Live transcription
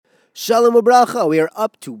Shalom u'bracha. We are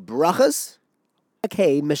up to Brachos.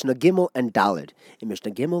 Okay, Mishnah Gimel and Daled. In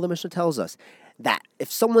Mishnah Gimel, the Mishnah tells us that if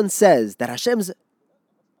someone says that Hashem's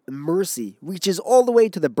mercy reaches all the way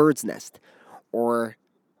to the bird's nest, or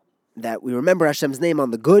that we remember Hashem's name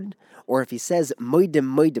on the good, or if he says moidim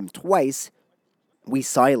moidim twice, we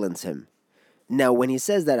silence him. Now, when he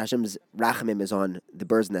says that Hashem's rachamim is on the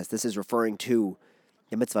bird's nest, this is referring to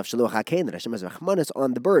the mitzvah of Shiluach HaKein, that Hashem has rachmanis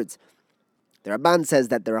on the birds. The Ramban says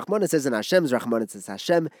that the rachmanis isn't Hashem's rachmanis, it's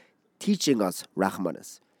Hashem teaching us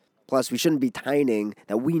rachmanis. Plus, we shouldn't be tining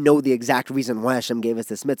that we know the exact reason why Hashem gave us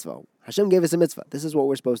this mitzvah. Hashem gave us a mitzvah. This is what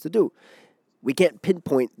we're supposed to do. We can't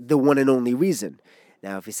pinpoint the one and only reason.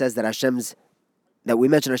 Now, if he says that we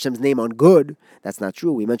mention Hashem's name on good, that's not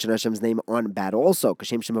true. We mention Hashem's name on bad also.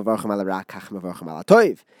 And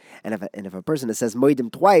if a person says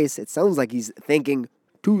moedim twice, it sounds like he's thanking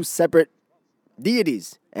two separate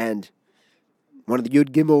deities. And one of the Yud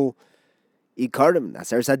Gimel Ikarim,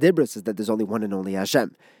 Aser Sadibra, says that there's only one and only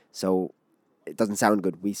Hashem. So it doesn't sound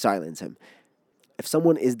good. We silence him. If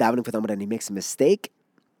someone is davening for the Amud and he makes a mistake,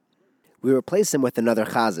 we replace him with another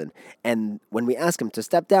chazan. And when we ask him to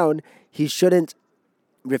step down, he shouldn't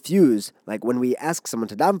refuse. Like when we ask someone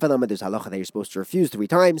to daven for the Amud, there's halacha that you're supposed to refuse 3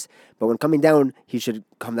 times. But when coming down, he should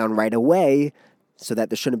come down right away so that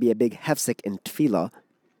there shouldn't be a big hefsek in tefillah.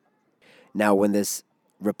 Now, when this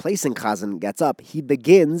replacing chazan gets up, he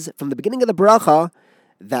begins from the beginning of the bracha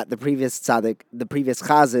that the previous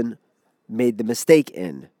chazan made the mistake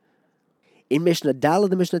in. In Mishnah Dala,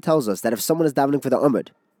 the Mishnah tells us that if someone is davening for the Amud,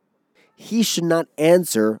 he should not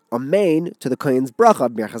answer amen to the Kohen's bracha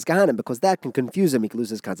of Birchas Kahanim, because that can confuse him. He can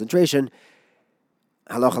lose his concentration.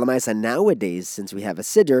 Halacha l'maisa, nowadays, since we have a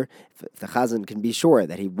siddur, if the chazan can be sure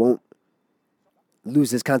that he won't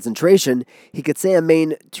lose his concentration, he could say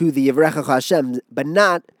amen to the Yivrecha Hashem, but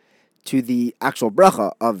not to the actual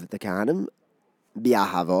bracha of the Kahanim,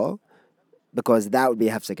 bi'ahava, because that would be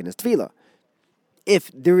a hefsek in his tefillah.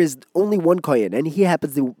 If there is only one Kohen, and he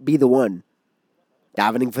happens to be the one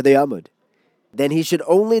davening for the Amud, then he should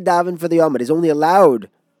only daven for the Amud. He's only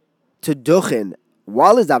allowed to duchen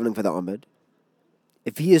while he's davening for the Amud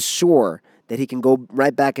if he is sure that he can go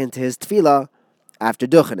right back into his tefillah after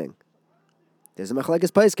duchening. There's a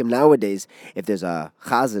machlekes poskim nowadays. If there's a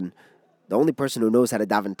chazan, the only person who knows how to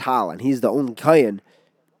daven tal, and he's the only kohen,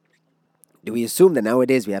 do we assume that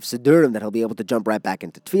nowadays we have siddurim that he'll be able to jump right back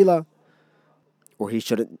into tefillah, or he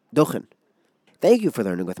shouldn't duchen? Thank you for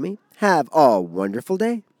learning with me. Have a wonderful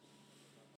day.